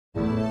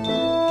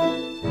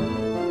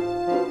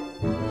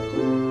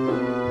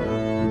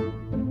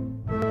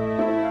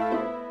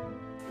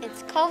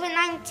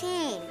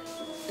COVID-19?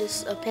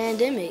 It's a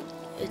pandemic.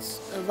 It's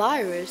a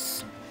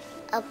virus.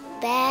 A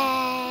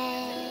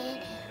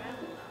bad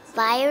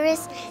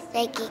virus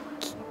that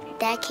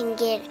can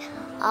get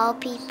all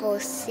people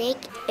sick.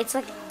 It's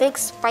like a big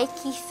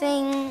spiky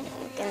thing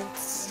and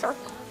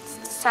circles,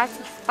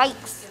 spiky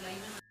spikes.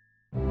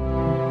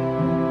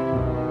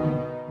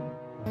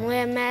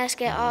 Wear a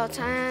mask at all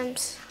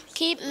times.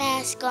 Keep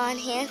mask on,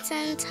 hand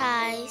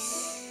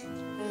sanitize.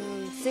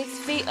 6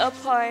 feet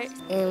apart.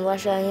 And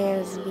wash our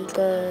hands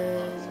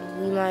because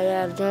we might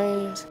have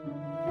germs.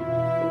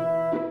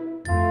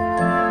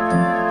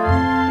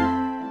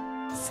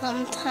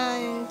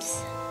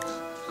 Sometimes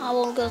I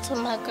will go to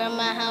my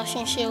grandma's house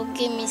and she'll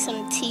give me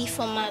some tea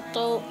for my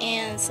throat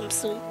and some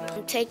soup.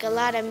 Take a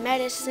lot of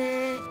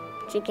medicine.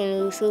 Chicken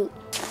noodle soup.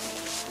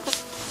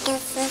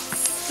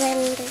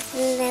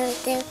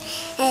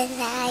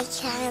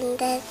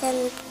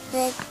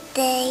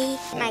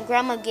 My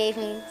grandma gave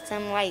me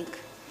some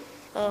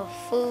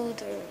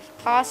food or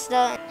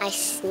pasta. I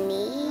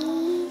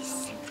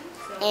sneeze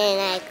and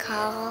I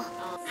cough.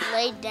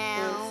 Lay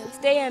down.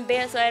 Stay in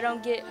bed so I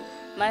don't get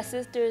my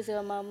sisters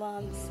or my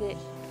mom sick.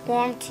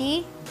 Warm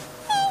tea.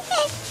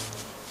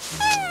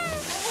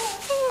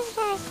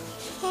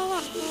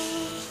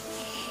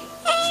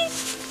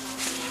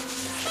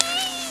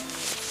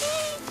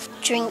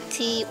 Drink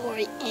tea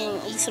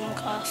and eat some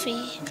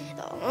coffee.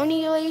 The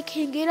only way you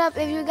can get up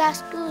if you got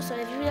school, so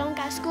if you don't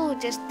got school,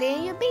 just stay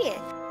in your bed.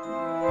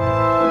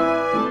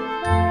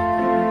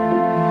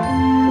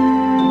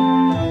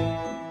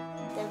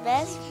 The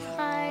best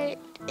part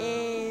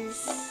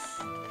is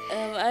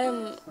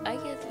I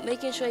guess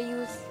making sure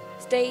you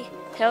stay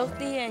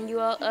healthy and you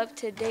are up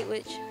to date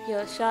with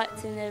your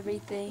shots and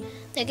everything.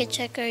 They can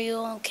check are you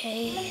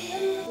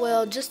okay.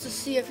 Well, just to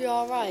see if you're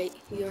all right,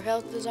 your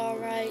health is all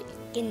right.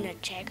 Getting a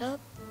checkup.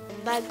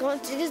 By going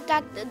to this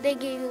doctor, they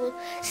give you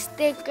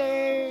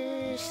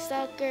stickers,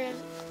 suckers,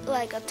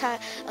 like a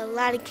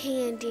lot of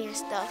candy and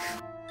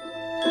stuff.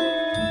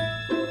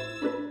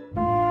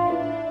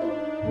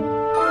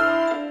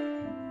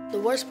 The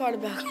worst part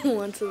about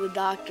going to the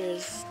doctor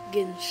is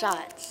getting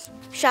shots.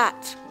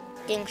 Shots.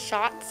 Getting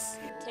shots.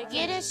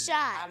 get a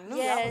shot.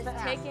 Yes,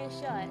 taking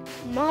shots.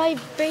 My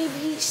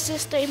baby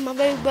sister and my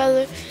baby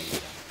brother,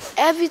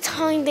 every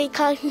time they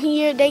come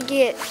here, they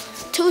get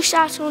 2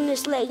 shots on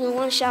this leg and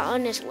 1 shot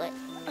on this leg.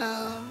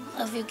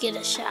 If you get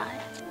a shot.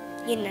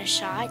 Getting a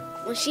shot.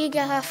 When she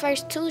got her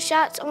first 2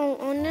 shots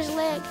on this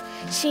leg,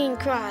 she didn't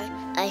cry.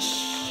 A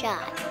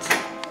shot.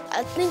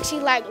 I think she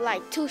like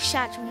 2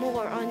 shots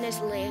more on this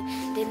leg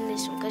than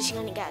this one, because she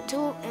only got 2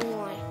 and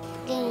 1.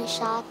 Getting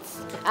shots.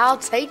 I'll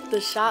take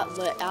the shot,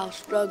 but I'll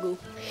struggle.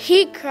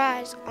 He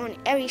cries on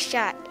every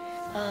shot.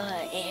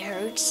 It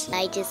hurts.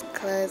 I just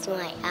close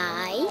my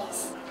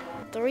eyes.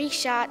 3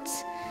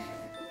 shots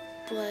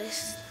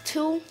plus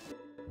 2